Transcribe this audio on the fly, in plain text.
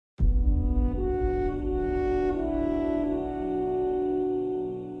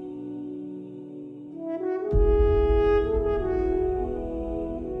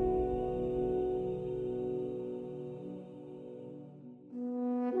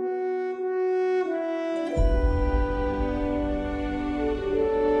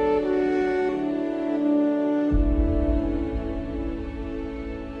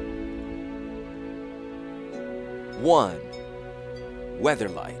1.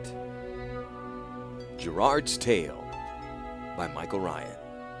 Weatherlight. Gerrard's Tale by Michael Ryan.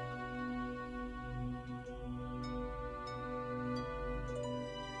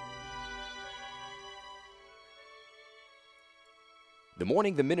 The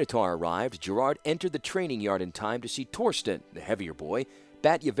morning the Minotaur arrived, Gerrard entered the training yard in time to see Torsten, the heavier boy,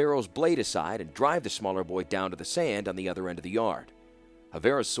 bat Javero's blade aside and drive the smaller boy down to the sand on the other end of the yard.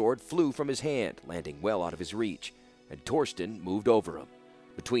 Javero's sword flew from his hand, landing well out of his reach, and Torsten moved over him,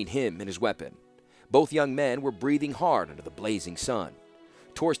 between him and his weapon. Both young men were breathing hard under the blazing sun.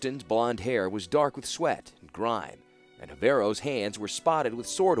 Torsten's blonde hair was dark with sweat and grime, and Javero's hands were spotted with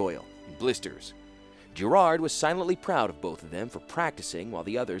sword oil and blisters. Gerrard was silently proud of both of them for practicing while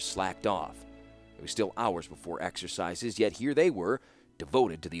the others slacked off. It was still hours before exercises, yet here they were,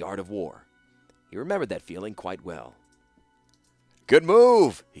 devoted to the art of war. He remembered that feeling quite well. "Good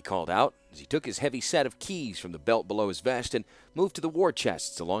move," he called out as he took his heavy set of keys from the belt below his vest and moved to the war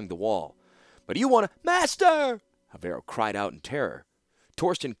chests along the wall. "But you want to—" "Master!" Javero cried out in terror.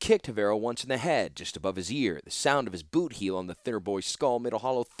 Torsten kicked Javero once in the head, just above his ear. The sound of his boot heel on the thinner boy's skull made a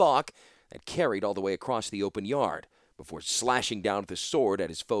hollow thwack that carried all the way across the open yard, before slashing down with his sword at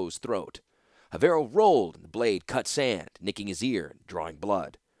his foe's throat. Javero rolled, and the blade cut sand, nicking his ear and drawing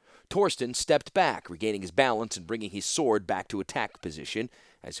blood. Torsten stepped back, regaining his balance and bringing his sword back to attack position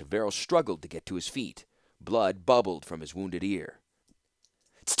as Javero struggled to get to his feet. Blood bubbled from his wounded ear.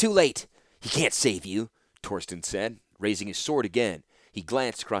 "It's too late. He can't save you," Torsten said, raising his sword again. He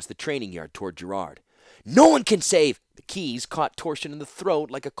glanced across the training yard toward Gerrard. "No one can save—" The keys caught Torsten in the throat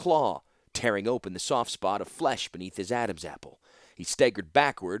like a claw, tearing open the soft spot of flesh beneath his Adam's apple. He staggered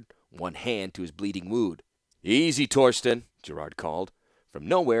backward, one hand to his bleeding wound. "Easy, Torsten," Gerrard called. From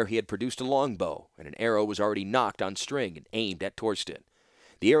nowhere he had produced a longbow, and an arrow was already nocked on string and aimed at Torsten.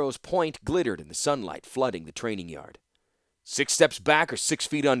 The arrow's point glittered in the sunlight flooding the training yard. 6 steps back or 6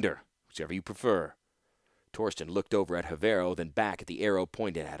 feet under, whichever you prefer." Torsten looked over at Javero, then back at the arrow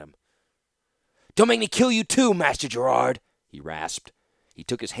pointed at him. "Don't make me kill you too, Master Gerrard," he rasped. He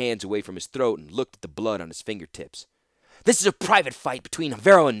took his hands away from his throat and looked at the blood on his fingertips. "This is a private fight between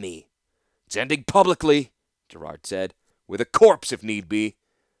Javero and me." "It's ending publicly," Gerrard said. "With a corpse, if need be.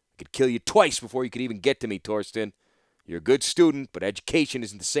 I could kill you twice before you could even get to me, Torsten. You're a good student, but education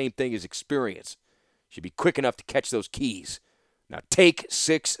isn't the same thing as experience. You should be quick enough to catch those keys. Now take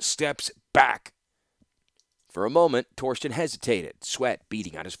 6 steps back." For a moment, Torsten hesitated, sweat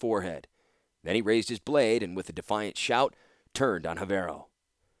beading on his forehead. Then he raised his blade and, with a defiant shout, turned on Javero.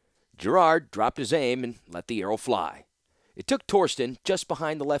 Gerrard dropped his aim and let the arrow fly. It took Torsten just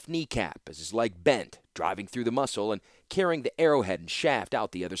behind the left kneecap as his leg bent, driving through the muscle and carrying the arrowhead and shaft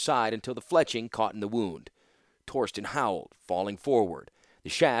out the other side until the fletching caught in the wound. Torsten howled, falling forward. The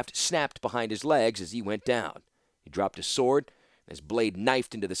shaft snapped behind his legs as he went down. He dropped his sword, and as blade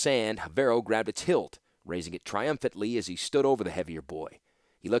knifed into the sand, Javero grabbed its hilt, raising it triumphantly as he stood over the heavier boy.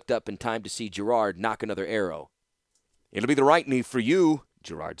 He looked up in time to see Gerrard knock another arrow. "It'll be the right knee for you,"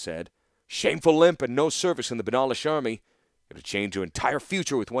 Gerrard said. "Shameful limp and no service in the Banalish army. It'll change your entire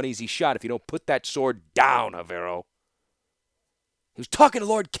future with one easy shot if you don't put that sword down, Javero." "He was talking to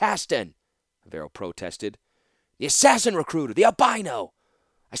Lord Castan," Javero protested. "The assassin recruiter, the albino.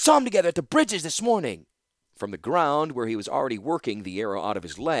 I saw him together at the bridges this morning." From the ground, where he was already working the arrow out of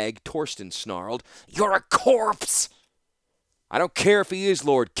his leg, Torsten snarled, "You're a corpse!" "I don't care if he is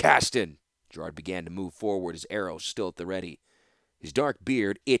Lord Castan." Gerrard began to move forward, his arrow still at the ready. His dark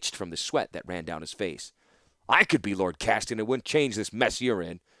beard itched from the sweat that ran down his face. "I could be Lord Castan and it wouldn't change this mess you're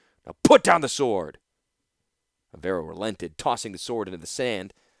in. Now put down the sword." Javero relented, tossing the sword into the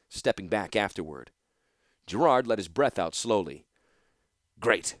sand, stepping back afterward. Gerrard let his breath out slowly.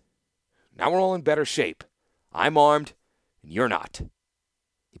 "Great. Now we're all in better shape. I'm armed, and you're not."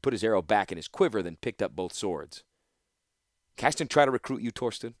 He put his arrow back in his quiver, then picked up both swords. "Castan try to recruit you,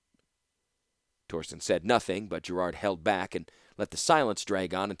 Torsten?" Torsten said nothing, but Gerrard held back and let the silence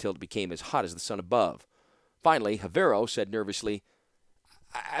drag on until it became as hot as the sun above. Finally, Javero said nervously,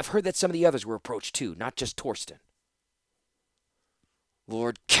 "I've heard that some of the others were approached too, not just Torsten."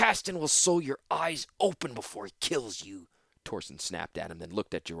 "Lord Castan will sew your eyes open before he kills you," Torsten snapped at him, then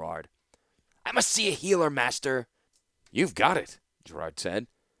looked at Gerrard. "I must see a healer, Master." "You've got it," Gerrard said.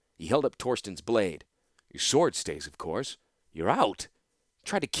 He held up Torsten's blade. "Your sword stays, of course. You're out. You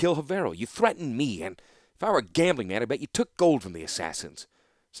tried to kill Javero. You threatened me, and if I were a gambling man, I bet you took gold from the assassins.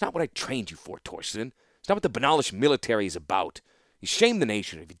 It's not what I trained you for, Torsten. It's not what the Banalish military is about. You shamed the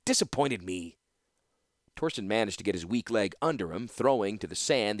nation. You disappointed me." Torsten managed to get his weak leg under him, throwing to the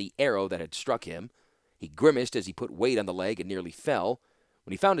sand the arrow that had struck him. He grimaced as he put weight on the leg and nearly fell.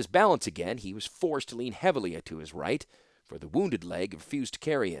 When he found his balance again, he was forced to lean heavily to his right, for the wounded leg refused to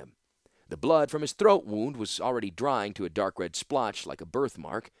carry him. The blood from his throat wound was already drying to a dark red splotch like a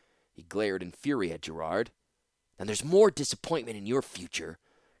birthmark. He glared in fury at Gerrard. "And there's more disappointment in your future.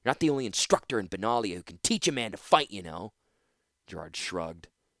 You're not the only instructor in Benalia who can teach a man to fight, you know." Gerrard shrugged.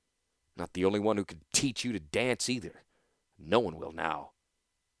 "Not the only one who can teach you to dance either. No one will now."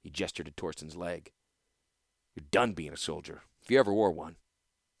 He gestured at Torsten's leg. "You're done being a soldier, if you ever wore one."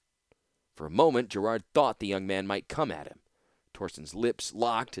 For a moment, Gerrard thought the young man might come at him. Torsten's lips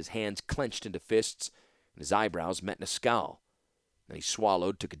locked, his hands clenched into fists, and his eyebrows met in a scowl. Then he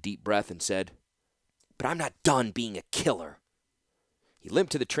swallowed, took a deep breath, and said, "But I'm not done being a killer." He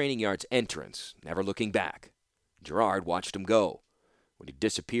limped to the training yard's entrance, never looking back. Gerrard watched him go. When he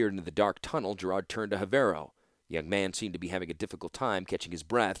disappeared into the dark tunnel, Gerrard turned to Havero. The young man seemed to be having a difficult time catching his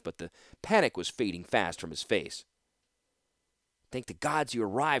breath, but the panic was fading fast from his face. "Thank the gods you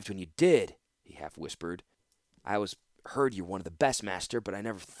arrived when you did," he half whispered. "I always heard you're one of the best, Master, but I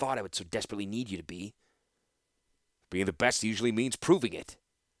never thought I would so desperately need you to be." "Being the best usually means proving it."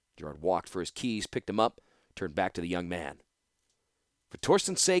 Gerrard walked for his keys, picked them up, turned back to the young man. "For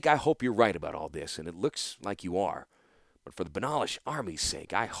Torsten's sake, I hope you're right about all this, and it looks like you are. But for the Benalish army's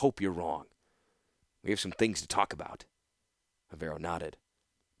sake, I hope you're wrong. We have some things to talk about." Havero nodded.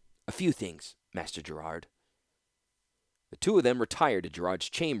 "A few things, Master Gerrard." The two of them retired to Gerrard's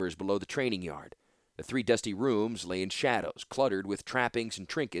chambers below the training yard. The 3 dusty rooms lay in shadows, cluttered with trappings and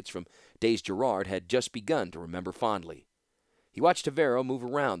trinkets from days Gerrard had just begun to remember fondly. He watched Havero move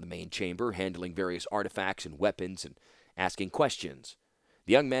around the main chamber, handling various artifacts and weapons and asking questions.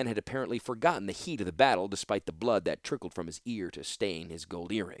 The young man had apparently forgotten the heat of the battle, despite the blood that trickled from his ear to stain his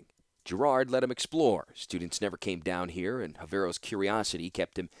gold earring. Gerrard let him explore. Students never came down here, and Havero's curiosity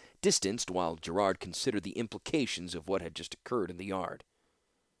kept him distanced while Gerrard considered the implications of what had just occurred in the yard.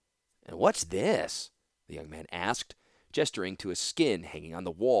 "And what's this?" the young man asked, gesturing to a skin hanging on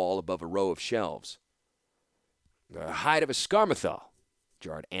the wall above a row of shelves. "The hide of a scarmathal,"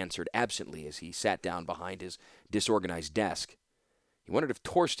 Gerrard answered absently as he sat down behind his disorganized desk. He wondered if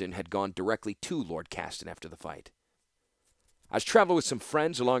Torsten had gone directly to Lord Castan after the fight. "I was traveling with some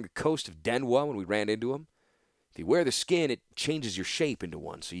friends along the coast of Denwa when we ran into him. If you wear the skin, it changes your shape into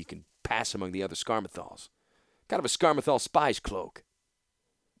one so you can pass among the other Scarmathals. Kind of a Scarmathal spy's cloak."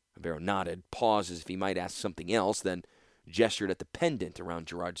 Havero nodded, paused as if he might ask something else, then gestured at the pendant around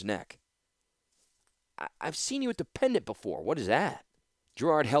Gerrard's neck. "I've seen you at the pendant before. What is that?"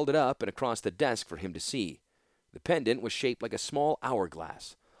 Gerrard held it up and across the desk for him to see. The pendant was shaped like a small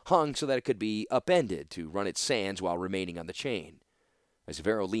hourglass, hung so that it could be upended to run its sands while remaining on the chain. As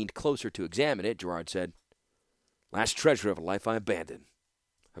Havero leaned closer to examine it, Gerrard said, "Last treasure of a life I abandoned."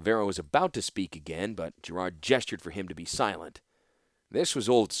 Havero was about to speak again, but Gerrard gestured for him to be silent. This was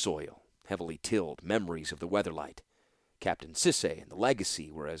old soil, heavily tilled, memories of the Weatherlight. Captain Sisse and the Legacy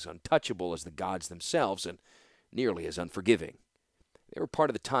were as untouchable as the gods themselves and nearly as unforgiving. They were part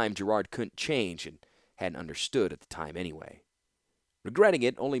of the time Gerrard couldn't change and hadn't understood at the time anyway. Regretting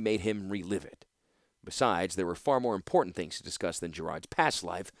it only made him relive it. Besides, there were far more important things to discuss than Gerrard's past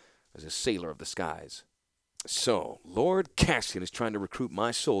life as a sailor of the skies. "So, Lord Castan is trying to recruit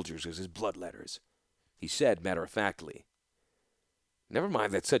my soldiers as his bloodletters," he said matter-of-factly. "Never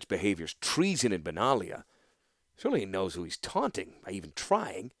mind that such behavior's treason in Benalia. Surely he knows who he's taunting by even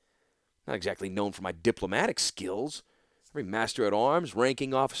trying. Not exactly known for my diplomatic skills. Every master-at-arms,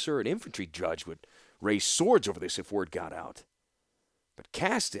 ranking officer, and infantry judge would raise swords over this if word got out. But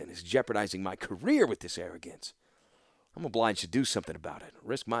Castan is jeopardizing my career with this arrogance. I'm obliged to do something about it,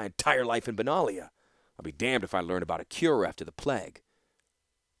 risk my entire life in Benalia. I'll be damned if I learn about a cure after the plague."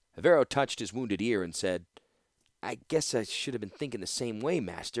 Havero touched his wounded ear and said, "I guess I should have been thinking the same way,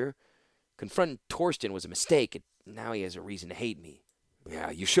 Master. Confronting Torsten was a mistake, and now he has a reason to hate me."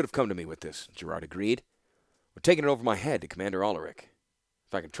 "Yeah, you should have come to me with this," Gerrard agreed. "We're taking it over my head to Commander Ulrich.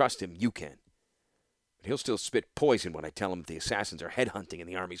 If I can trust him, you can. But he'll still spit poison when I tell him that the assassins are headhunting in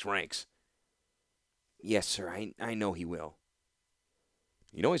the army's ranks." "Yes, sir, I know he will."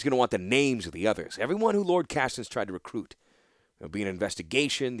 "You know he's going to want the names of the others, everyone who Lord Castan's tried to recruit. There'll be an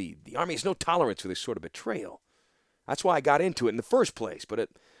investigation. The army has no tolerance for this sort of betrayal. That's why I got into it in the first place, but at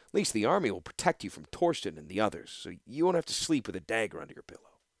least the army will protect you from Torsten and the others, so you won't have to sleep with a dagger under your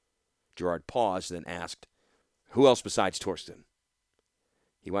pillow." Gerrard paused, then asked, "Who else besides Torsten?"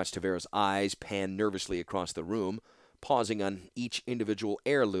 He watched Havero's eyes pan nervously across the room, pausing on each individual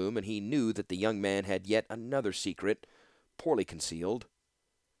heirloom, and he knew that the young man had yet another secret, poorly concealed.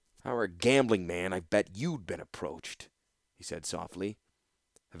 "If I were a gambling man, I bet you'd been approached," he said softly.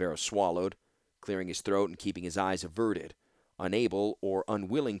 Havero swallowed, clearing his throat and keeping his eyes averted, unable or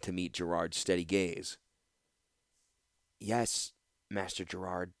unwilling to meet Gerrard's steady gaze. "Yes, Master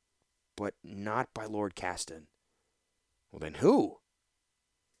Gerrard, but not by Lord Caston." "Well, then who?"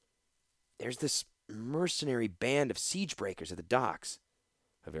 "There's this mercenary band of siege breakers at the docks,"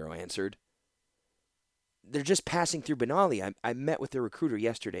 Havero answered. "They're just passing through Benalia. I met with their recruiter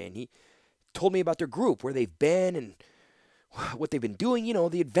yesterday, and he told me about their group, where they've been, and what they've been doing,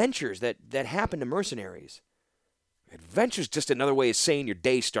 the adventures that happen to mercenaries." "Adventure's just another way of saying your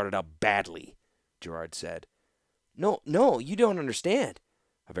day started out badly," Gerrard said. No, you don't understand."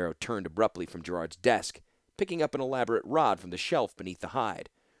 Havero turned abruptly from Gerrard's desk, picking up an elaborate rod from the shelf beneath the hide.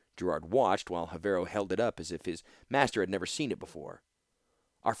 Gerrard watched while Havero held it up as if his master had never seen it before.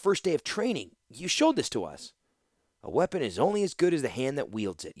 "Our first day of training, you showed this to us. A weapon is only as good as the hand that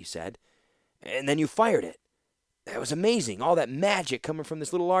wields it, you said. And then you fired it. That was amazing, all that magic coming from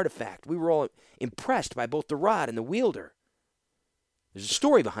this little artifact. We were all impressed by both the rod and the wielder. There's a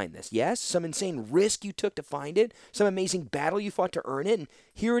story behind this, yes? Some insane risk you took to find it, some amazing battle you fought to earn it, and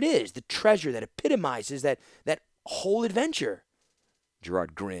here it is, the treasure that epitomizes that whole adventure."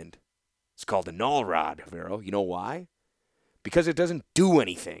 Gerrard grinned. "It's called the Null Rod, Havero. You know why? Because it doesn't do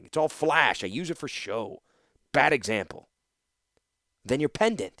anything. It's all flash. I use it for show. Bad example." "Then your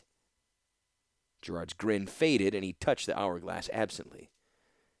pendant." Gerrard's grin faded, and he touched the hourglass absently.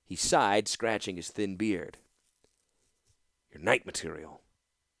 He sighed, scratching his thin beard. "Your night material.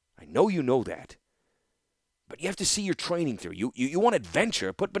 I know you know that. But you have to see your training through. You want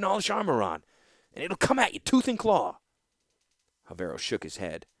adventure, put Benalish armor on, and it'll come at you tooth and claw." Havero shook his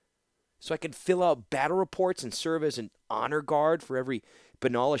head. "So I could fill out battle reports and serve as an honor guard for every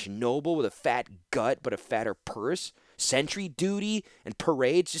Benalish noble with a fat gut but a fatter purse? Sentry duty and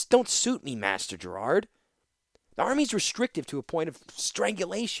parades just don't suit me, Master Gerrard. The army's restrictive to a point of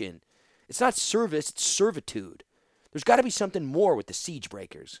strangulation. It's not service, it's servitude. There's got to be something more with the siege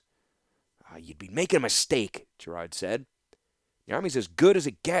breakers." "You'd be making a mistake," Gerrard said. "The army's as good as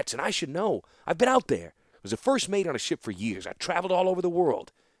it gets, and I should know. I've been out there. I was a first mate on a ship for years. I traveled all over the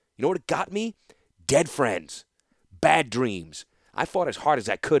world. You know what it got me? Dead friends. Bad dreams. I fought as hard as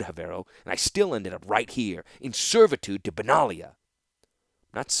I could, Havero, and I still ended up right here, in servitude to Benalia.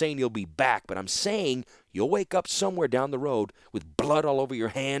 I'm not saying you'll be back, but I'm saying you'll wake up somewhere down the road with blood all over your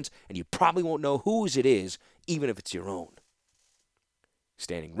hands, and you probably won't know whose it is, even if it's your own."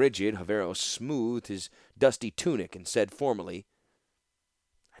 Standing rigid, Havero smoothed his dusty tunic and said formally,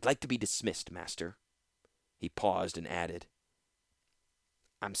 "I'd like to be dismissed, Master." He paused and added,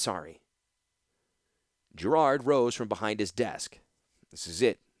 "I'm sorry." Gerrard rose from behind his desk. This is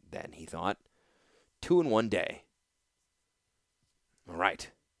it, then, he thought. 2 in one day. "All right.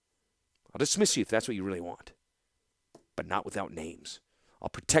 I'll dismiss you if that's what you really want. But not without names. I'll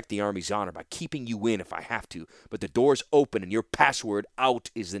protect the army's honor by keeping you in if I have to, but the door's open and your password out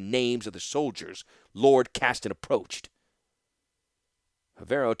is the names of the soldiers Lord Caston approached."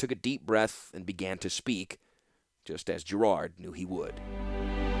 Havero took a deep breath and began to speak, just as Gerrard knew he would.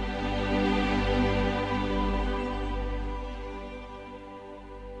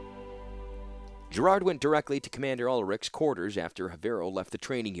 Gerrard went directly to Commander Ulrich's quarters after Havero left the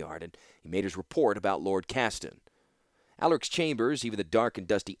training yard, and he made his report about Lord Caston. Ulrich's chambers, even the dark and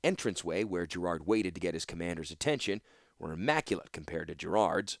dusty entranceway where Gerrard waited to get his commander's attention, were immaculate compared to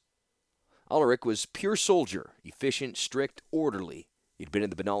Gerrard's. Ulrich was pure soldier, efficient, strict, orderly. He'd been in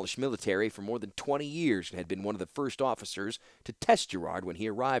the Benalish military for more than 20 years and had been one of the first officers to test Gerrard when he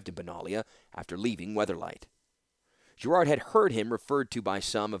arrived in Benalia after leaving Weatherlight. Gerrard had heard him referred to by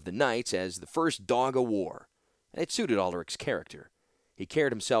some of the knights as the first dog of war, and it suited Ulrich's character. He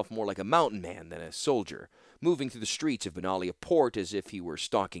carried himself more like a mountain man than a soldier, moving through the streets of Benalia Port as if he were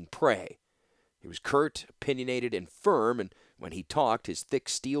stalking prey. He was curt, opinionated, and firm, and when he talked, his thick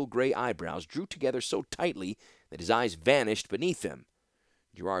steel-gray eyebrows drew together so tightly that his eyes vanished beneath them.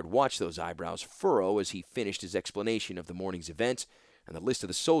 Gerrard watched those eyebrows furrow as he finished his explanation of the morning's events and the list of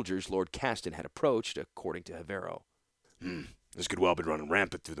the soldiers Lord Caston had approached, according to Havero. This could well be running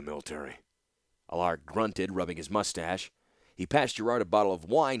rampant through the military." Ulrich grunted, rubbing his mustache. He passed Gerrard a bottle of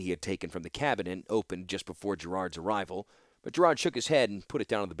wine he had taken from the cabinet and opened just before Gerrard's arrival, but Gerrard shook his head and put it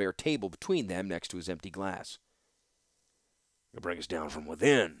down on the bare table between them next to his empty glass. "It brings us down from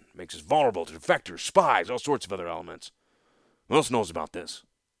within, makes us vulnerable to defectors, spies, all sorts of other elements. Who else knows about this?"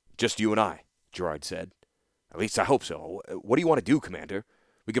 "Just you and I," Gerrard said. "At least I hope so. What do you want to do, Commander?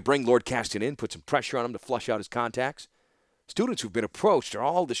 We could bring Lord Caston in, put some pressure on him to flush out his contacts. Students who've been approached are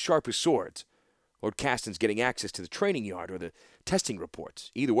all the sharpest swords. Lord Caston's getting access to the training yard or the testing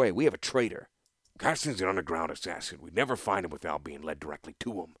reports. Either way, we have a traitor." "Caston's an underground assassin. We'd never find him without being led directly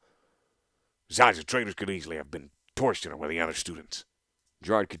to him. Besides, the traitors could easily have been Torsten or one of the other students.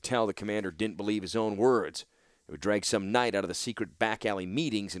 Gerrard could tell the commander didn't believe his own words. It would drag some knight out of the secret back alley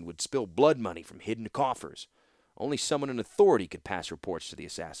meetings and would spill blood money from hidden coffers. Only someone in authority could pass reports to the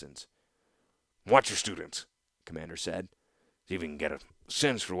assassins. Watch your students, the commander said. See if you can get a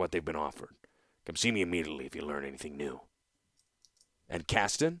sense for what they've been offered. Come see me immediately if you learn anything new. And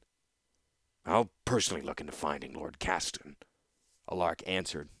Caston? I'll personally look into finding Lord Caston, Alaric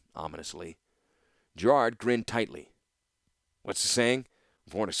answered ominously. Gerrard grinned tightly. What's the saying?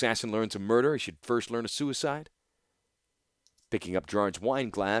 Before an assassin learns a murder, he should first learn a suicide? Picking up Gerrard's wine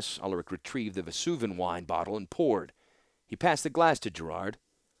glass, Alaric retrieved the Vesuvian wine bottle and poured. He passed the glass to Gerrard.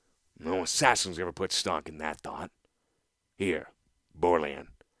 No assassins ever put stock in that thought. Here, Borland.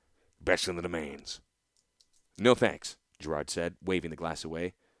 Best in the domains. No thanks, Gerrard said, waving the glass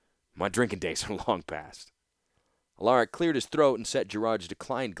away. My drinking days are long past. Alaric cleared his throat and set Gerrard's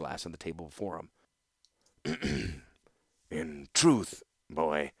declined glass on the table before him. In truth,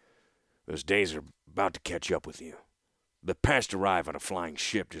 boy, those days are about to catch up with you. The past arrived on a flying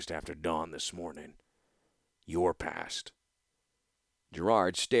ship just after dawn this morning. Your past.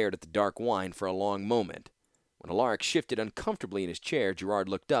 Gerrard stared at the dark wine for a long moment. When Alaric shifted uncomfortably in his chair, Gerrard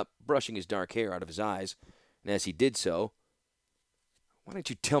looked up, brushing his dark hair out of his eyes, and as he did so, "Why didn't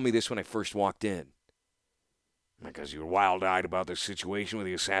you tell me this when I first walked in?" "Because you were wild-eyed about the situation with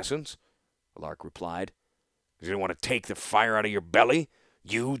the assassins," Alaric replied. "Because you didn't want to take the fire out of your belly?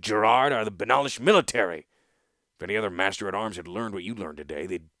 You, Gerrard, are the Benalish military. If any other master-at-arms had learned what you learned today,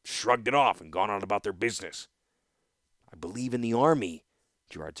 they'd shrugged it off and gone on about their business." "I believe in the army,"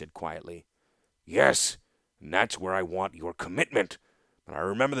 Gerrard said quietly. "Yes, and that's where I want your commitment. But I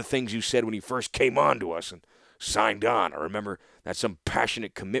remember the things you said when you first came on to us and signed on. I remember that some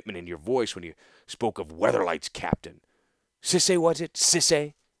passionate commitment in your voice when you spoke of Weatherlight's captain. Sissay, was it?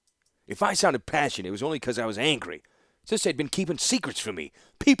 Sissay? If I sounded passionate, it was only because I was angry. Sissay'd been keeping secrets from me.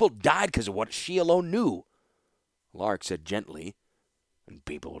 People died because of what she alone knew." Alaric said gently, "And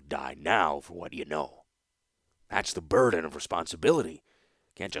people will die now for what you know. That's the burden of responsibility.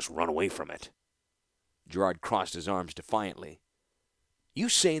 Can't just run away from it." Gerrard crossed his arms defiantly. "You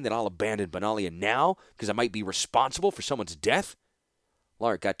saying that I'll abandon Benalia now because I might be responsible for someone's death?"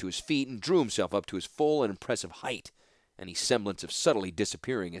 Alaric got to his feet and drew himself up to his full and impressive height, any semblance of subtlety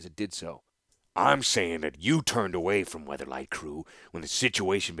disappearing as it did so. "I'm saying that you turned away from Weatherlight Crew when the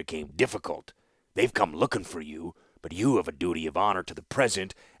situation became difficult. They've come looking for you, but you have a duty of honor to the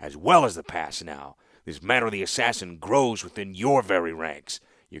present as well as the past now. This matter of the assassin grows within your very ranks.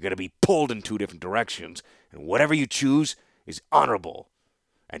 You're going to be pulled in two different directions, and whatever you choose is honorable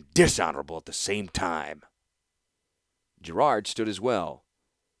and dishonorable at the same time." Gerrard stood as well.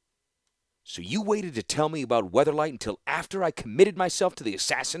 "So you waited to tell me about Weatherlight until after I committed myself to the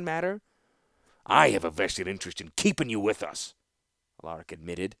assassin matter?" "I have a vested interest in keeping you with us," Alaric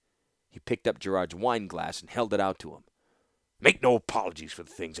admitted. He picked up Gerrard's wine glass and held it out to him. "Make no apologies for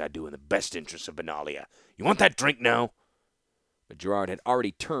the things I do in the best interests of Benalia. You want that drink now?" But Gerrard had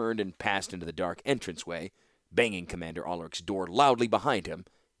already turned and passed into the dark entranceway, banging Commander Alaric's door loudly behind him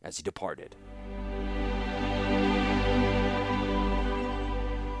as he departed.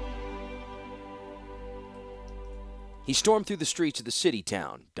 He stormed through the streets of the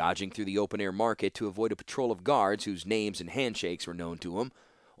city-town, dodging through the open-air market to avoid a patrol of guards whose names and handshakes were known to him.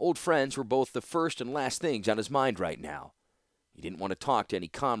 Old friends were both the first and last things on his mind right now. He didn't want to talk to any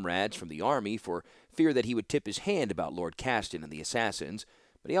comrades from the army for fear that he would tip his hand about Lord Caston and the assassins,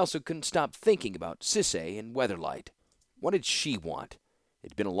 but he also couldn't stop thinking about Sissay and Weatherlight. What did she want?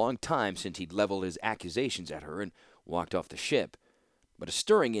 It had been a long time since he'd leveled his accusations at her and walked off the ship, but a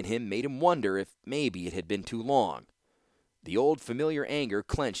stirring in him made him wonder if maybe it had been too long. The old familiar anger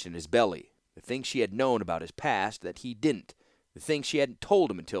clenched in his belly, the things she had known about his past that he didn't, the things she hadn't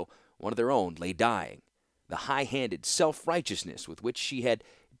told him until one of their own lay dying, the high-handed self-righteousness with which she had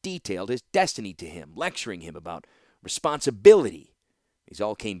detailed his destiny to him, lecturing him about responsibility. These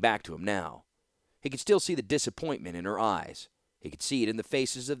all came back to him now. He could still see the disappointment in her eyes. He could see it in the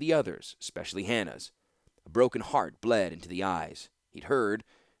faces of the others, especially Hannah's. A broken heart bled into the eyes. He'd heard,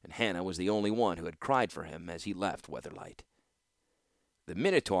 and Hannah was the only one who had cried for him as he left Weatherlight. The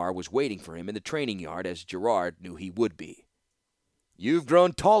Minotaur was waiting for him in the training yard, as Gerrard knew he would be. "You've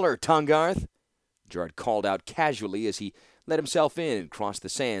grown taller, Tongarth," Gerrard called out casually as he let himself in and crossed the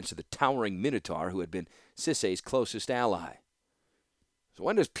sands to the towering Minotaur who had been Sissay's closest ally. "So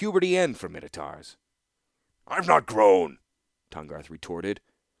when does puberty end for Minotaurs?" "I've not grown," Tongarth retorted.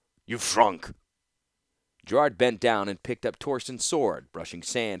 "You've shrunk." Gerrard bent down and picked up Torsten's sword, brushing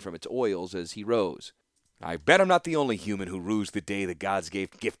sand from its oils as he rose. "I bet I'm not the only human who rues the day the gods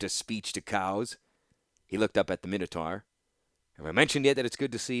gave gift of speech to cows." He looked up at the Minotaur. Have I mentioned yet that it's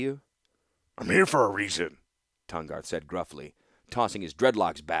good to see you? I'm here for a reason, Tahngarth said gruffly, tossing his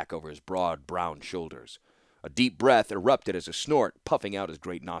dreadlocks back over his broad brown shoulders. A deep breath erupted as a snort, puffing out his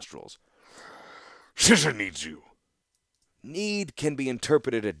great nostrils. Sissa needs you. Need can be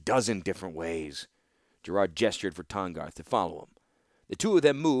interpreted a dozen different ways. Gerrard gestured for Tahngarth to follow him. The two of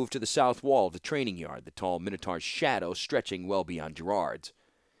them moved to the south wall of the training yard, the tall Minotaur's shadow stretching well beyond Gerrard's.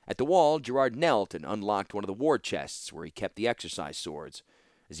 At the wall, Gerrard knelt and unlocked one of the war chests where he kept the exercise swords.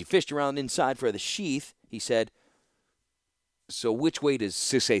 As he fished around inside for the sheath, he said, So which way does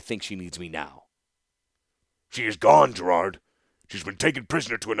Sisse think she needs me now? She is gone, Gerrard. She's been taken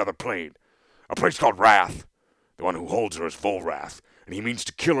prisoner to another plane. A place called Rath. The one who holds her is Volrath, and he means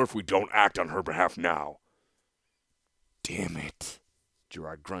to kill her if we don't act on her behalf now. Damn it,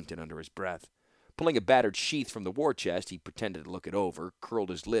 Gerrard grunted under his breath. Pulling a battered sheath from the war chest, he pretended to look it over, curled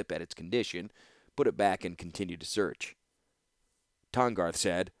his lip at its condition, put it back, and continued to search. Tahngarth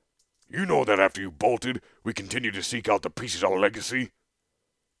said, You know that after you bolted, we continued to seek out the pieces of legacy?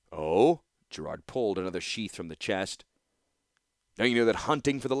 Oh? Gerrard pulled another sheath from the chest. Don't you know that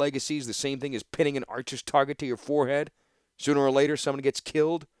hunting for the legacy is the same thing as pinning an archer's target to your forehead? Sooner or later, someone gets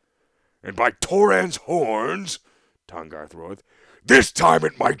killed? And by Toran's horns, Tahngarth roared, this time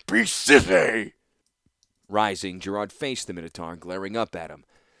it might be Sisse! Rising, Gerrard faced the Minotaur, glaring up at him.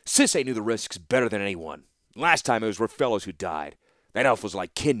 Sisse knew the risks better than anyone. Last time it was Rafellos who died. That elf was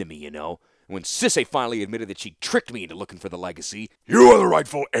like kin to me, you know. And when Sisse finally admitted that she tricked me into looking for the legacy... You are the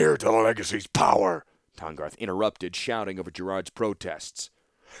rightful heir to the legacy's power, Tahngarth interrupted, shouting over Gerrard's protests.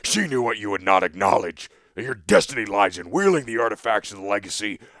 She knew what you would not acknowledge, that your destiny lies in wielding the artifacts of the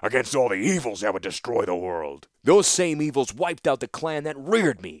legacy against all the evils that would destroy the world. Those same evils wiped out the clan that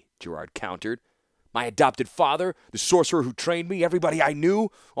reared me, Gerrard countered. My adopted father, the sorcerer who trained me, everybody I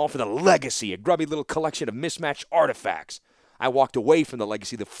knew, all for the legacy, a grubby little collection of mismatched artifacts. I walked away from the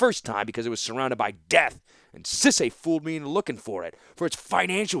legacy the first time because it was surrounded by death, and Sisse fooled me into looking for it, for its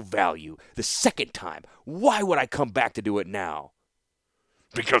financial value. The second time, why would I come back to do it now?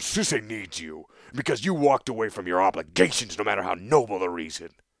 Because Sisse needs you, because you walked away from your obligations no matter how noble the reason.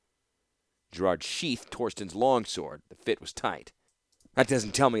 Gerrard sheathed Torsten's longsword. The fit was tight. That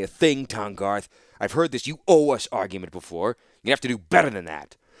doesn't tell me a thing, Tahngarth. I've heard this you owe us argument before. You have to do better than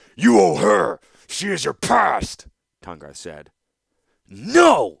that. You owe her. She is your past, Tahngarth said.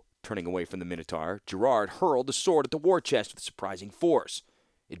 No! Turning away from the Minotaur, Gerrard hurled the sword at the war chest with surprising force.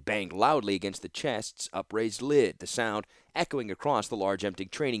 It banged loudly against the chest's upraised lid, the sound echoing across the large empty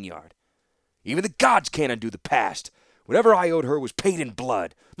training yard. Even the gods can't undo the past. Whatever I owed her was paid in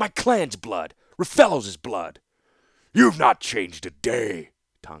blood. My clan's blood. Rafellos' blood. You've not changed a day,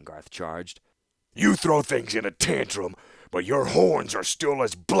 Tahngarth charged. You throw things in a tantrum, but your horns are still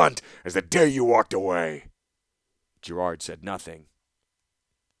as blunt as the day you walked away. Gerrard said nothing.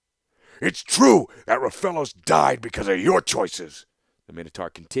 It's true that Rafellos died because of your choices, the Minotaur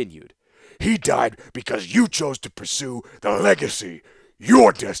continued. He died because you chose to pursue the legacy,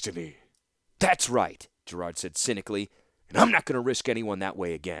 your destiny. That's right, Gerrard said cynically, and I'm not going to risk anyone that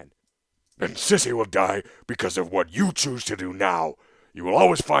way again. And Sisse will die because of what you choose to do now. You will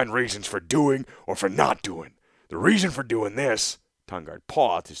always find reasons for doing or for not doing. The reason for doing this, Tahngarth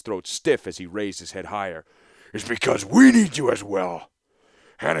paused, his throat stiff as he raised his head higher, is because we need you as well.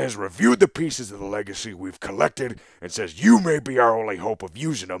 Hannah has reviewed the pieces of the legacy we've collected and says you may be our only hope of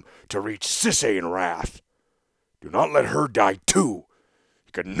using them to reach Sisse in Rath. Do not let her die too.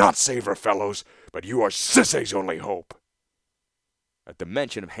 You could not save her, fellows, but you are Sisse's only hope. At the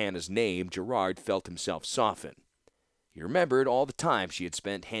mention of Hannah's name, Gerrard felt himself soften. He remembered all the time she had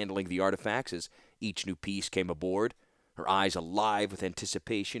spent handling the artifacts as each new piece came aboard, her eyes alive with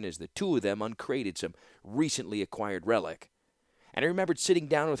anticipation as the two of them uncrated some recently acquired relic. And he remembered sitting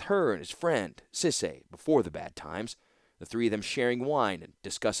down with her and his friend, Sisse, before the bad times, the three of them sharing wine and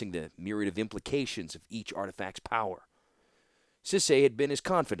discussing the myriad of implications of each artifact's power. Sisse had been his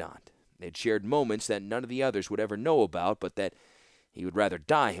confidant. They had shared moments that none of the others would ever know about, but that he would rather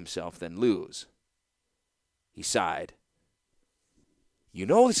die himself than lose. He sighed. You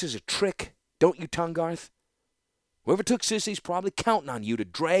know this is a trick, don't you, Tahngarth? Whoever took Sisse's probably counting on you to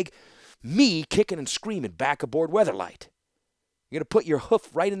drag me kicking and screaming back aboard Weatherlight. You're going to put your hoof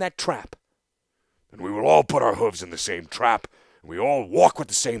right in that trap. And we will all put our hooves in the same trap, and we all walk with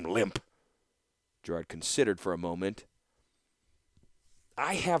the same limp. Gerrard considered for a moment.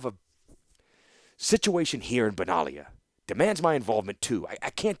 I have a situation here in Benalia. Demands my involvement, too. I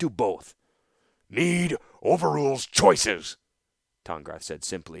can't do both. Need overrules choices, Tahngarth said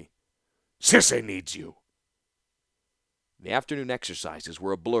simply. Sisse needs you. The afternoon exercises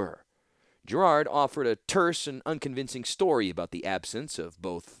were a blur. Gerrard offered a terse and unconvincing story about the absence of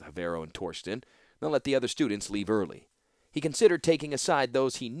both Havero and Torsten, then let the other students leave early. He considered taking aside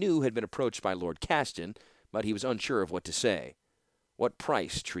those he knew had been approached by Lord Caston, but he was unsure of what to say. What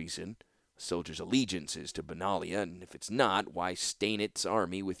price treason? A soldier's allegiance is to Benalia, and if it's not, why stain its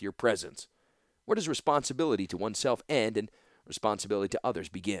army with your presence? Where does responsibility to oneself end and responsibility to others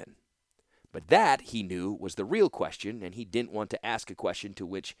begin? But that, he knew, was the real question, and he didn't want to ask a question to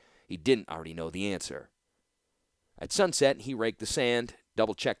which he didn't already know the answer. At sunset, he raked the sand,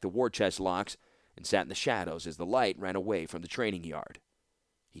 double-checked the war chest locks, and sat in the shadows as the light ran away from the training yard.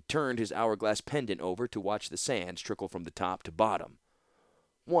 He turned his hourglass pendant over to watch the sands trickle from the top to bottom.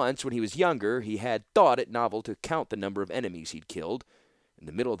 Once, when he was younger, he had thought it novel to count the number of enemies he'd killed. In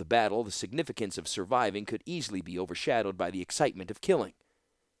the middle of the battle, the significance of surviving could easily be overshadowed by the excitement of killing.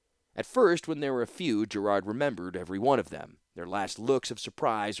 At first, when there were a few, Gerrard remembered every one of them, their last looks of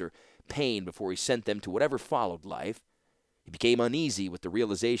surprise or pain before he sent them to whatever followed life. He became uneasy with the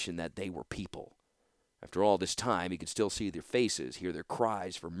realization that they were people. After all this time, he could still see their faces, hear their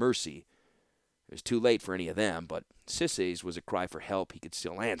cries for mercy. It was too late for any of them, but Sisse's was a cry for help he could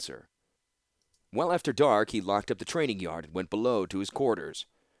still answer. Well after dark, he locked up the training yard and went below to his quarters.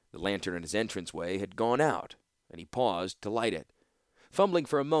 The lantern in his entranceway had gone out, and he paused to light it. Fumbling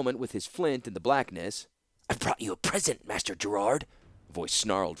for a moment with his flint in the blackness, "I've brought you a present, Master Gerrard," a voice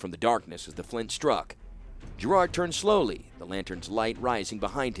snarled from the darkness as the flint struck. Gerrard turned slowly, the lantern's light rising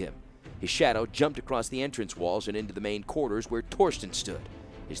behind him. His shadow jumped across the entrance walls and into the main quarters where Torsten stood,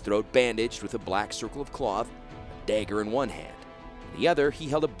 his throat bandaged with a black circle of cloth, a dagger in one hand. In the other, he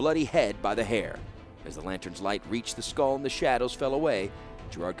held a bloody head by the hair. As the lantern's light reached the skull and the shadows fell away,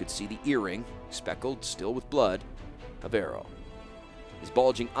 Gerrard could see the earring, speckled, still with blood, Havero. His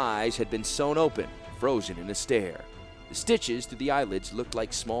bulging eyes had been sewn open, frozen in a stare. The stitches through the eyelids looked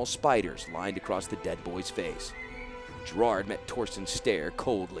like small spiders lined across the dead boy's face. Gerrard met Torsten's stare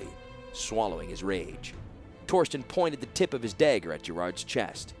coldly, swallowing his rage. Torsten pointed the tip of his dagger at Gerrard's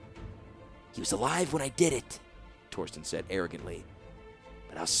chest. "He was alive when I did it," Torsten said arrogantly.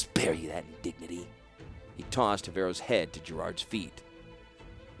 "But I'll spare you that indignity." He tossed Havero's head to Gerrard's feet.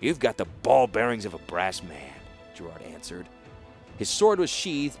 "You've got the ball bearings of a brass man," Gerrard answered. His sword was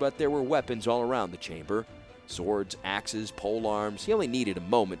sheathed, but there were weapons all around the chamber. Swords, axes, polearms. He only needed a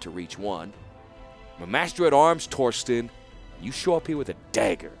moment to reach one. "I'm a master at arms, Torsten. You show up here with a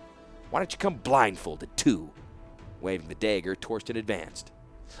dagger. Why don't you come blindfolded, too?" Waving the dagger, Torsten advanced.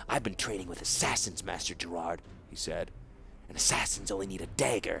 "I've been training with assassins, Master Gerrard," he said. "And assassins only need a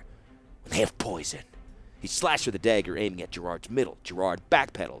dagger when they have poison." He slashed with the dagger, aiming at Gerrard's middle. Gerrard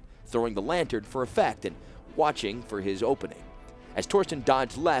backpedaled, throwing the lantern for effect and watching for his opening. As Torsten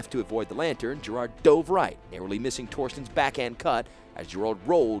dodged left to avoid the lantern, Gerrard dove right, narrowly missing Torsten's backhand cut as Gerrard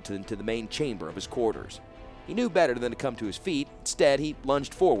rolled into the main chamber of his quarters. He knew better than to come to his feet. Instead, he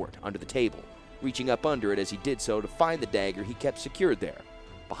lunged forward under the table, reaching up under it as he did so to find the dagger he kept secured there.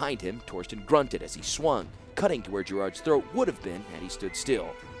 Behind him, Torsten grunted as he swung, cutting to where Gerrard's throat would have been had he stood still.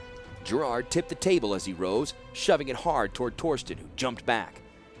 Gerrard tipped the table as he rose, shoving it hard toward Torsten, who jumped back.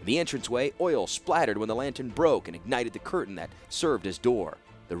 In the entranceway, oil splattered when the lantern broke and ignited the curtain that served as door.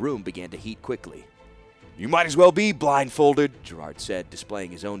 The room began to heat quickly. "You might as well be blindfolded," Gerrard said,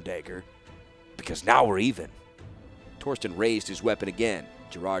 displaying his own dagger. "Because now we're even." Torsten raised his weapon again.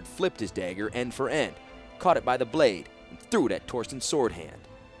 Gerrard flipped his dagger end for end, caught it by the blade, and threw it at Torsten's sword hand.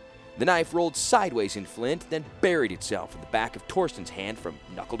 The knife rolled sideways in flint, then buried itself in the back of Torsten's hand from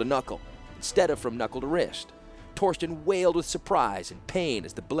knuckle to knuckle, instead of from knuckle to wrist. Torsten wailed with surprise and pain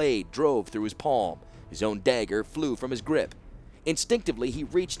as the blade drove through his palm. His own dagger flew from his grip. Instinctively, he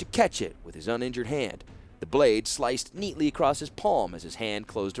reached to catch it with his uninjured hand. The blade sliced neatly across his palm as his hand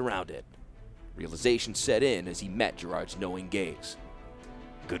closed around it. Realization set in as he met Gerrard's knowing gaze.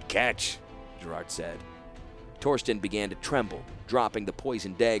 "Good catch," Gerrard said. Torsten began to tremble, dropping the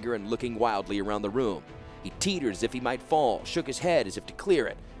poisoned dagger and looking wildly around the room. He teetered as if he might fall, shook his head as if to clear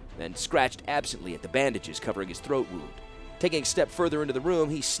it, then scratched absently at the bandages covering his throat wound. Taking a step further into the room,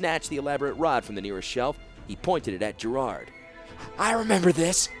 he snatched the elaborate rod from the nearest shelf. He pointed it at Gerrard. "I remember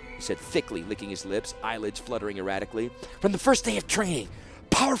this," he said thickly, licking his lips, eyelids fluttering erratically. "From the first day of training.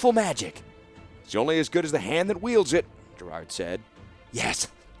 Powerful magic." "It's only as good as the hand that wields it," Gerrard said. "Yes."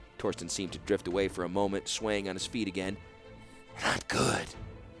 Torsten seemed to drift away for a moment, swaying on his feet again. "And I'm good."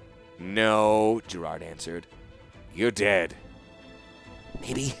 "No," Gerrard answered. "You're dead."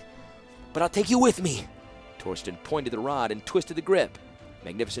 "Maybe, but I'll take you with me." Torsten pointed the rod and twisted the grip. A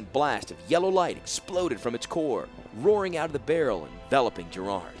magnificent blast of yellow light exploded from its core, roaring out of the barrel, enveloping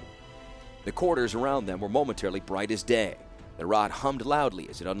Gerrard. The quarters around them were momentarily bright as day. The rod hummed loudly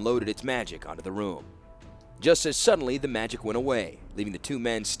as it unloaded its magic onto the room. Just as suddenly, the magic went away, leaving the two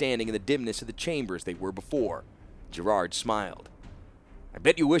men standing in the dimness of the chamber as they were before. Gerrard smiled. "I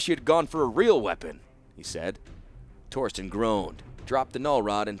bet you wish you had gone for a real weapon," he said. Torsten groaned, dropped the null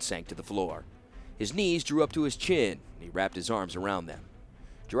rod, and sank to the floor. His knees drew up to his chin, and he wrapped his arms around them.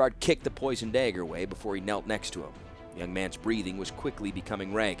 Gerrard kicked the poisoned dagger away before he knelt next to him. The young man's breathing was quickly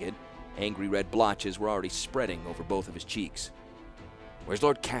becoming ragged. Angry red blotches were already spreading over both of his cheeks. "Where's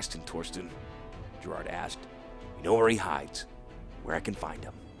Lord Caston, Torsten?" Gerrard asked. "You know where he hides, where I can find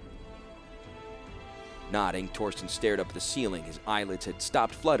him." Nodding, Torsten stared up at the ceiling. His eyelids had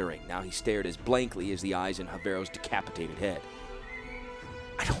stopped fluttering. Now he stared as blankly as the eyes in Javero's decapitated head.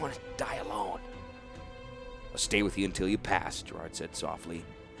 "I don't want to die alone." "I'll stay with you until you pass," Gerrard said softly.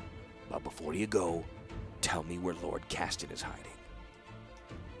 "But before you go, tell me where Lord Caston is hiding."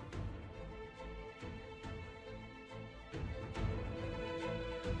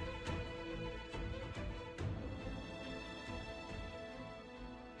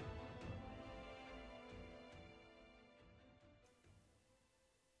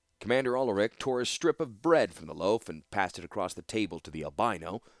 Commander Ulrich tore a strip of bread from the loaf and passed it across the table to the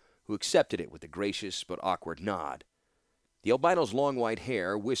albino, who accepted it with a gracious but awkward nod. The albino's long white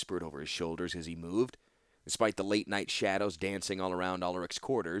hair whispered over his shoulders as he moved. Despite the late-night shadows dancing all around Ulrich's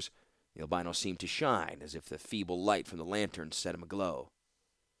quarters, the albino seemed to shine, as if the feeble light from the lantern set him aglow.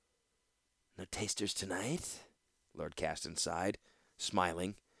 "No tasters tonight?" Lord Caston sighed,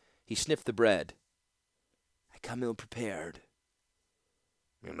 smiling. He sniffed the bread. "I come ill-prepared."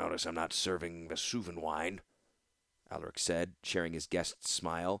 "You'll notice I'm not serving the Suven wine," Ulrich said, sharing his guest's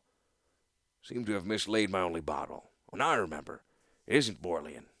smile. "Seem to have mislaid my only bottle. Oh, now I remember. It isn't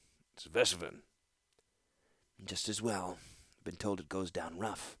Borlean. It's Vesevan." "Just as well. I've been told it goes down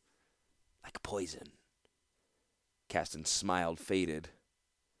rough. Like poison." Caston's smile faded.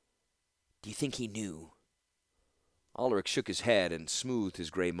 "Do you think he knew?" Ulrich shook his head and smoothed his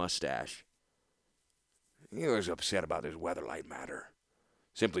gray mustache. "He was upset about this Weatherlight matter.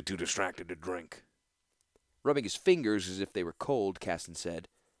 Simply too distracted to drink." Rubbing his fingers as if they were cold, Caston said,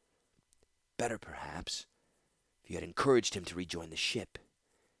 "Better, perhaps, if you had encouraged him to rejoin the ship.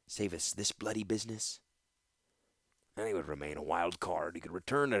 Save us this bloody business." And he would remain a wild card. He could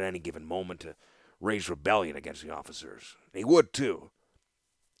return at any given moment to raise rebellion against the officers. And he would, too.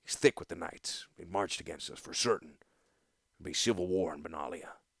 He's thick with the knights. He'd marched against us, for certain. There'd be civil war in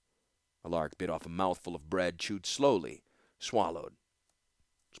Benalia. Alark bit off a mouthful of bread, chewed slowly, swallowed.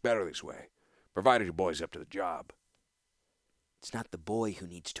 "It's better this way, provided your boy's up to the job." "It's not the boy who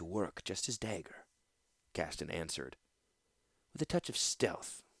needs to work, just his dagger," Caston answered. "With a touch of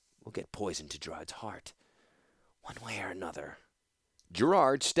stealth, we'll get poison to Gerrard's heart, one way or another."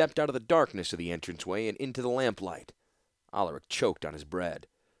 Gerrard stepped out of the darkness of the entranceway and into the lamplight. Ulrich choked on his bread.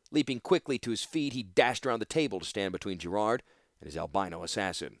 Leaping quickly to his feet, he dashed around the table to stand between Gerrard and his albino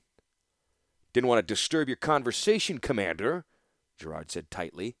assassin. "Didn't want to disturb your conversation, Commander," Gerrard said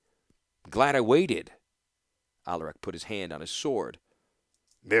tightly. "Glad I waited." Ulrich put his hand on his sword.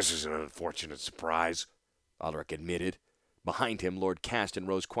 "This is an unfortunate surprise," Ulrich admitted. Behind him, Lord Caston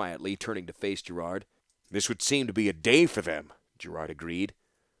rose quietly, turning to face Gerrard. "This would seem to be a day for them," Gerrard agreed.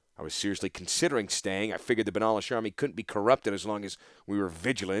 "I was seriously considering staying. I figured the Benalish army couldn't be corrupted as long as we were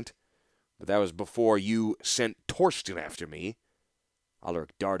vigilant. But that was before you sent Torsten after me."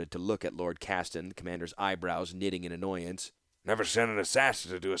 Ulrich darted to look at Lord Caston, the commander's eyebrows knitting in annoyance. "Never sent an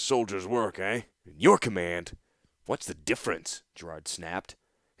assassin to do a soldier's work, eh? In your command." "What's the difference?" Gerrard snapped.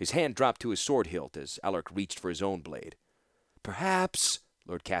 His hand dropped to his sword hilt as Ulrich reached for his own blade. "Perhaps,"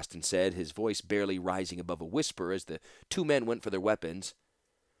 Lord Caston said, his voice barely rising above a whisper as the two men went for their weapons,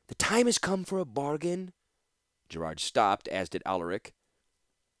 "the time has come for a bargain." Gerrard stopped, as did Ulrich.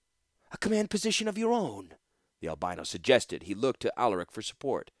 "A command position of your own," the albino suggested. He looked to Ulrich for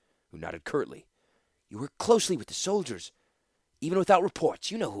support, who nodded curtly. "You work closely with the soldiers. Even without reports,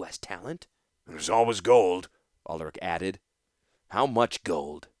 you know who has talent." "There's always gold," Ulrich added. "How much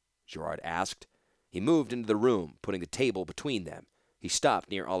gold?" Gerrard asked. He moved into the room, putting the table between them. He stopped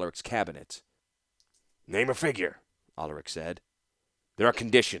near Ulrich's cabinets. "Name a figure," Ulrich said. "There are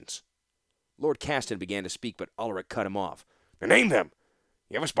conditions." Lord Caston began to speak, but Ulrich cut him off. "Name them.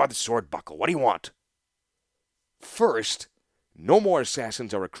 You have us by the sword buckle. What do you want?" "First, no more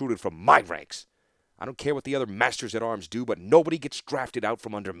assassins are recruited from my ranks. I don't care what the other masters at arms do, but nobody gets drafted out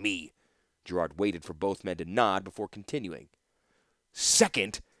from under me." Gerrard waited for both men to nod before continuing.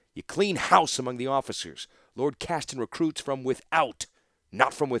 "Second, you clean house among the officers. Lord Caston recruits from without,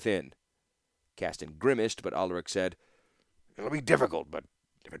 not from within." Caston grimaced, but Ulrich said, "It'll be difficult, but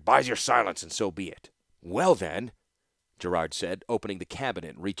if it buys your silence, and so be it." "Well then," Gerrard said, opening the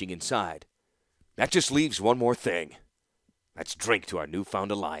cabinet and reaching inside. That just leaves one more thing. Let's drink to our newfound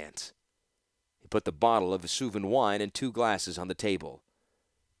alliance. He put the bottle of Vesuvian wine and 2 glasses on the table.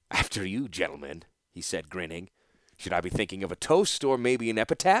 After you, gentlemen, he said, grinning. Should I be thinking of a toast or maybe an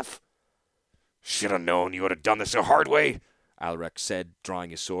epitaph? Should have known you would have done this the hard way, Alaric said,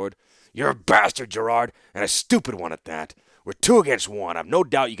 drawing his sword. You're a bastard, Gerrard, and a stupid one at that. We're 2 against 1. I've no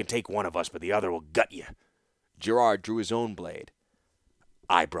doubt you can take one of us, but the other will gut you. Gerrard drew his own blade.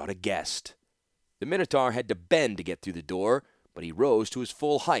 I brought a guest. The Minotaur had to bend to get through the door, but he rose to his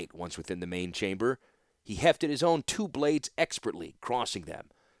full height once within the main chamber. He hefted his own 2 blades expertly, crossing them.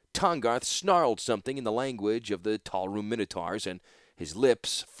 Tongarth snarled something in the language of the tall-room Minotaurs, and his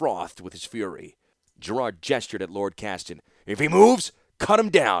lips frothed with his fury. Gerrard gestured at Lord Caston. If he moves, cut him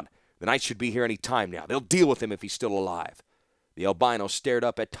down. The knights should be here any time now. They'll deal with him if he's still alive. The albino stared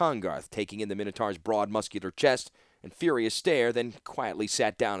up at Tongarth, taking in the Minotaur's broad, muscular chest and furious stare, then quietly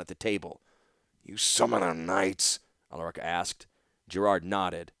sat down at the table. You summon the knights? Alaric asked. Gerrard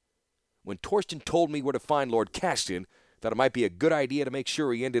nodded. When Torsten told me where to find Lord Caston, thought it might be a good idea to make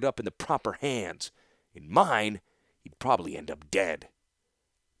sure he ended up in the proper hands. In mine, he'd probably end up dead.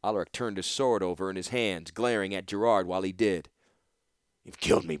 Alaric turned his sword over in his hands, glaring at Gerrard while he did. You've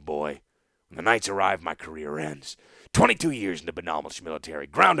killed me, boy. When the knights arrive, my career ends. 22 years in the Benomish military,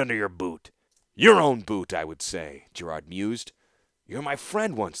 ground under your boot. Your own boot, I would say, Gerrard mused. You're my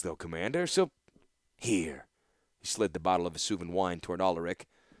friend once, though, Commander, so here. He slid the bottle of Vesuvian wine toward Alaric.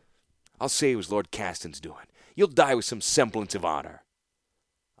 I'll say it was Lord Caston's doing. You'll die with some semblance of honor.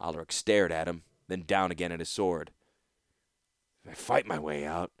 Alaric stared at him, then down again at his sword. If I fight my way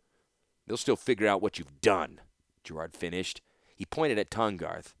out, they'll still figure out what you've done, Gerrard finished. He pointed at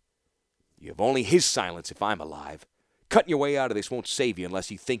Tongarth. You have only his silence if I'm alive. Cutting your way out of this won't save you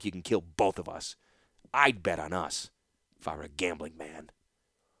unless you think you can kill both of us. I'd bet on us, if I were a gambling man.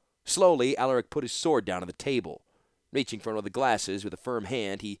 Slowly, Alaric put his sword down on the table. Reaching for one of the glasses with a firm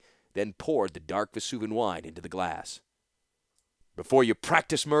hand, he then poured the dark Vesuvian wine into the glass. Before you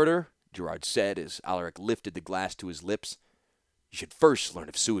practice murder, Gerrard said as Alaric lifted the glass to his lips, you should first learn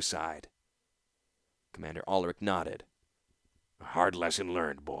of suicide. Commander Alaric nodded. A hard lesson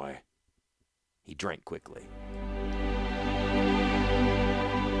learned, boy. He drank quickly.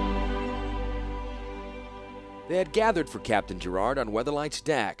 They had gathered for Captain Gerrard on Weatherlight's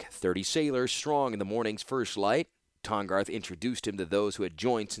deck, 30 sailors strong in the morning's first light. Tongarth introduced him to those who had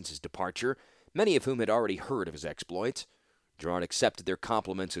joined since his departure, many of whom had already heard of his exploits. Gerrard accepted their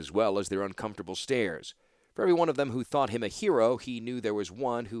compliments as well as their uncomfortable stares. For every one of them who thought him a hero, he knew there was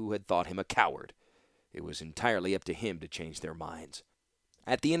one who had thought him a coward. It was entirely up to him to change their minds.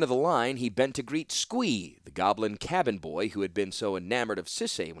 At the end of the line, he bent to greet Squee, the goblin cabin boy who had been so enamored of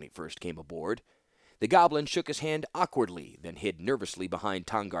Sisay when he first came aboard. The goblin shook his hand awkwardly, then hid nervously behind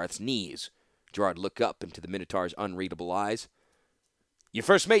Tongarth's knees. Gerrard looked up into the Minotaur's unreadable eyes. "You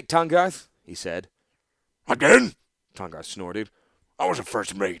first mate, Tongarth," he said. "Again?" Tongarth snorted. "I was a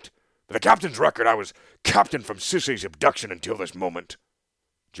first mate. For the captain's record, I was captain from Sisay's abduction until this moment."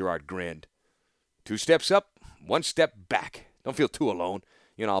 Gerrard grinned. 2 steps up, 1 step back. Don't feel too alone.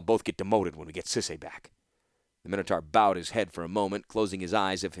 You and I'll both get demoted when we get Sisay back. The Minotaur bowed his head for a moment, closing his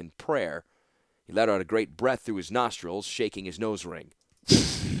eyes as if in prayer. He let out a great breath through his nostrils, shaking his nose ring.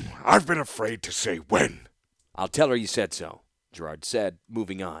 "I've been afraid to say when." "I'll tell her you said so," Gerrard said,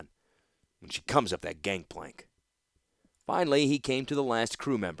 moving on. "When she comes up that gangplank." Finally, he came to the last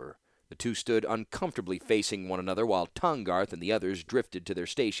crew member. The 2 stood uncomfortably facing one another while Tongarth and the others drifted to their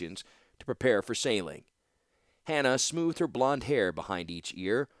stations to prepare for sailing. Hannah smoothed her blonde hair behind each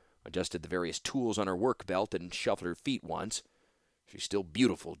ear, adjusted the various tools on her work belt, and shuffled her feet once. She's still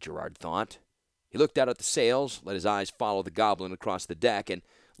beautiful, Gerrard thought. He looked out at the sails, let his eyes follow the goblin across the deck, and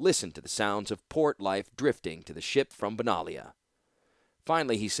listened to the sounds of port life drifting to the ship from Benalia.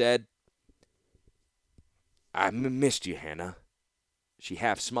 Finally, he said, "I missed you, Hannah." She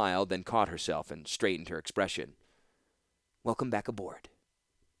half smiled, then caught herself and straightened her expression. "Welcome back aboard."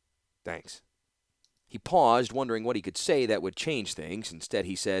 "Thanks." He paused, wondering what he could say that would change things. Instead,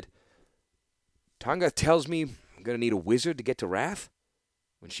 he said, "Tongarth tells me I'm going to need a wizard to get to Rath?"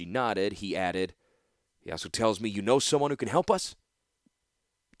 When she nodded, he added, "He also tells me you know someone who can help us?"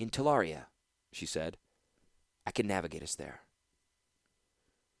 "In Talaria," she said. "I can navigate us there."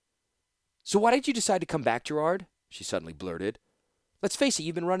 "So why did you decide to come back, Gerrard?" she suddenly blurted. "Let's face it,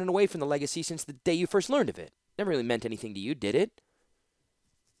 you've been running away from the legacy since the day you first learned of it. Never really meant anything to you, did it?"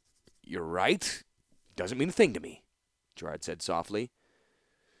 "You're right. It doesn't mean a thing to me," Gerrard said softly.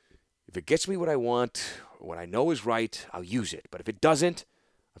 "If it gets me what I want, or what I know is right, I'll use it. But if it doesn't,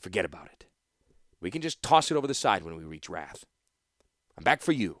 I'll forget about it. We can just toss it over the side when we reach Rath. I'm back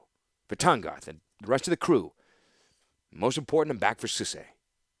for you, for Tangarth, and the rest of the crew. Most important, I'm back for Sisay.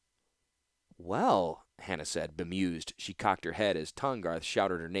 Well, Hannah said, bemused. She cocked her head as Tangarth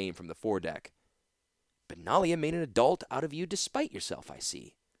shouted her name from the foredeck. Benalia made an adult out of you despite yourself, I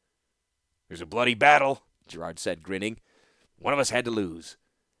see. There's a bloody battle, Gerrard said, grinning. One of us had to lose.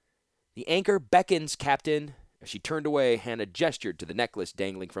 The anchor beckons, Captain. As she turned away, Hannah gestured to the necklace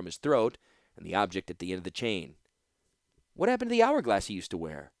dangling from his throat and the object at the end of the chain. What happened to the hourglass he used to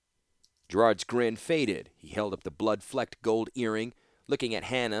wear? Gerard's grin faded. He held up the blood-flecked gold earring, looking at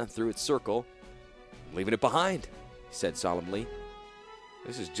Hannah through its circle. I'm leaving it behind, he said solemnly.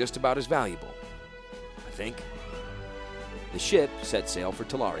 This is just about as valuable, I think. The ship set sail for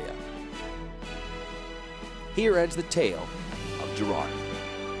Talaria. Here ends the tale of Gerrard.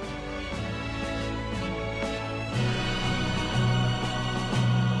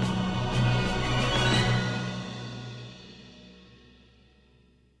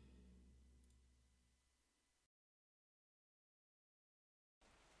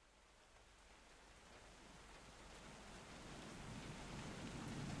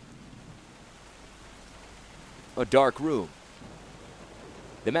 A dark room.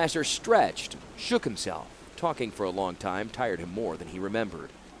 The master stretched, shook himself. Talking for a long time tired him more than he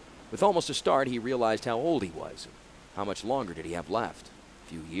remembered. With almost a start, he realized how old he was. How much longer did he have left? A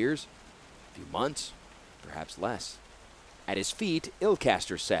few years? A few months? Perhaps less. At his feet,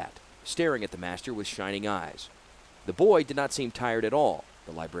 Ilcaster sat, staring at the master with shining eyes. The boy did not seem tired at all,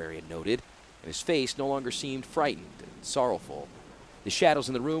 the librarian noted, and his face no longer seemed frightened and sorrowful. The shadows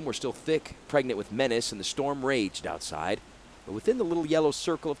in the room were still thick, pregnant with menace, and the storm raged outside, but within the little yellow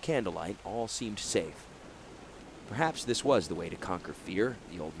circle of candlelight, all seemed safe. Perhaps this was the way to conquer fear,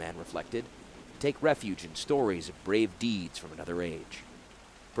 the old man reflected, to take refuge in stories of brave deeds from another age.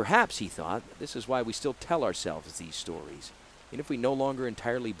 Perhaps, he thought, this is why we still tell ourselves these stories, even if we no longer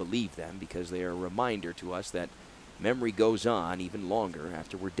entirely believe them, because they are a reminder to us that memory goes on even longer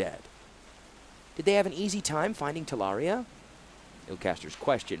after we're dead. Did they have an easy time finding Talaria? Ilcaster's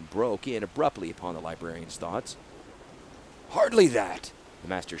question broke in abruptly upon the librarian's thoughts. Hardly that, the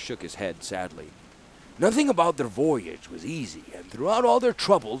master shook his head sadly. Nothing about their voyage was easy, and throughout all their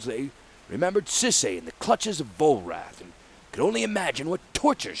troubles they remembered Sisay in the clutches of Volrath, and could only imagine what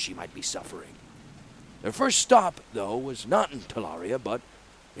tortures she might be suffering. Their first stop, though, was not in Talaria, but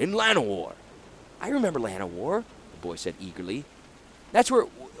in Llanowar. I remember Llanowar, the boy said eagerly. That's where,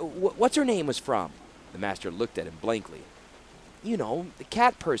 what's her name was from? The master looked at him blankly. You know, the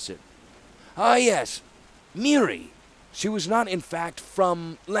cat person. Ah, yes, Miri. She was not, in fact,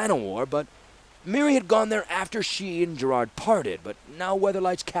 from Llanowar, but Miri had gone there after she and Gerrard parted, but now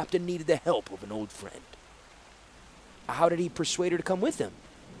Weatherlight's captain needed the help of an old friend. How did he persuade her to come with him?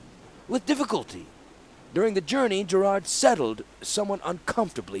 With difficulty. During the journey, Gerrard settled somewhat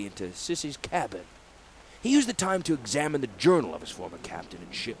uncomfortably into Sissy's cabin. He used the time to examine the journal of his former captain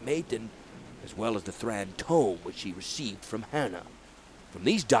and shipmate, and as well as the Thran tome which he received from Hannah. From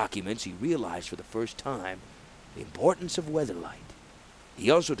these documents, he realized for the first time the importance of Weatherlight.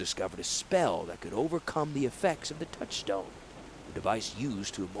 He also discovered a spell that could overcome the effects of the touchstone, the device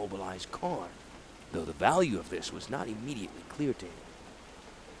used to immobilize Karn, though the value of this was not immediately clear to him.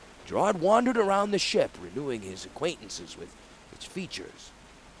 Gerrard wandered around the ship, renewing his acquaintances with its features.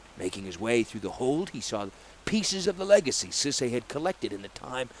 Making his way through the hold, he saw pieces of the legacy Sisay had collected in the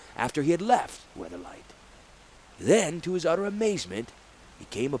time after he had left Weatherlight. Then, to his utter amazement, he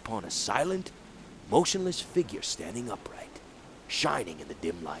came upon a silent, motionless figure standing upright, shining in the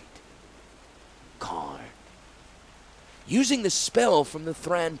dim light. Karn. Using the spell from the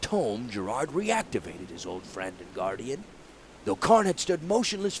Thran tome, Gerrard reactivated his old friend and guardian. Though Karn had stood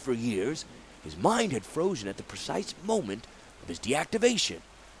motionless for years, his mind had frozen at the precise moment of his deactivation.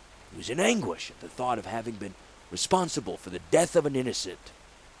 He was in anguish at the thought of having been responsible for the death of an innocent.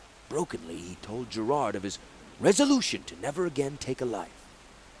 Brokenly, he told Gerrard of his resolution to never again take a life.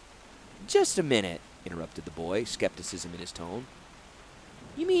 Just a minute, interrupted the boy, skepticism in his tone.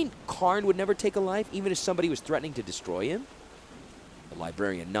 You mean Karn would never take a life, even if somebody was threatening to destroy him? The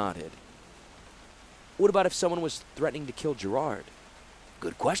librarian nodded. What about if someone was threatening to kill Gerrard?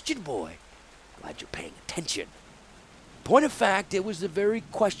 Good question, boy. Glad you're paying attention. Point of fact, it was the very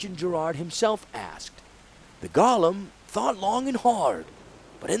question Gerrard himself asked. The golem thought long and hard,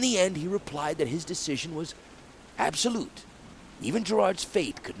 but in the end he replied that his decision was absolute. Even Gerrard's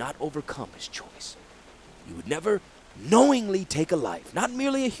fate could not overcome his choice. He would never knowingly take a life, not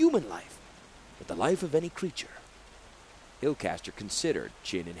merely a human life, but the life of any creature. Ilcaster considered,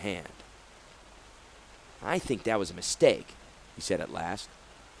 chin in hand. I think that was a mistake, he said at last.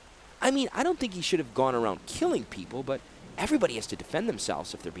 I mean, I don't think he should have gone around killing people, but everybody has to defend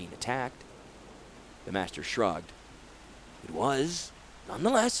themselves if they're being attacked. The master shrugged. It was,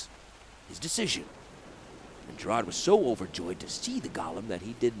 nonetheless, his decision. And Gerrard was so overjoyed to see the golem that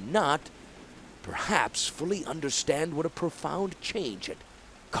he did not, perhaps, fully understand what a profound change had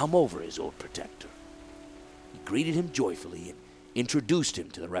come over his old protector. He greeted him joyfully and introduced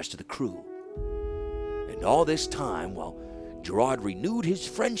him to the rest of the crew. And all this time, while Gerrard renewed his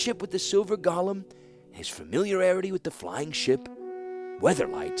friendship with the silver golem, his familiarity with the flying ship,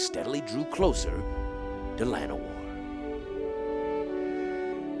 Weatherlight steadily drew closer to Llanowar.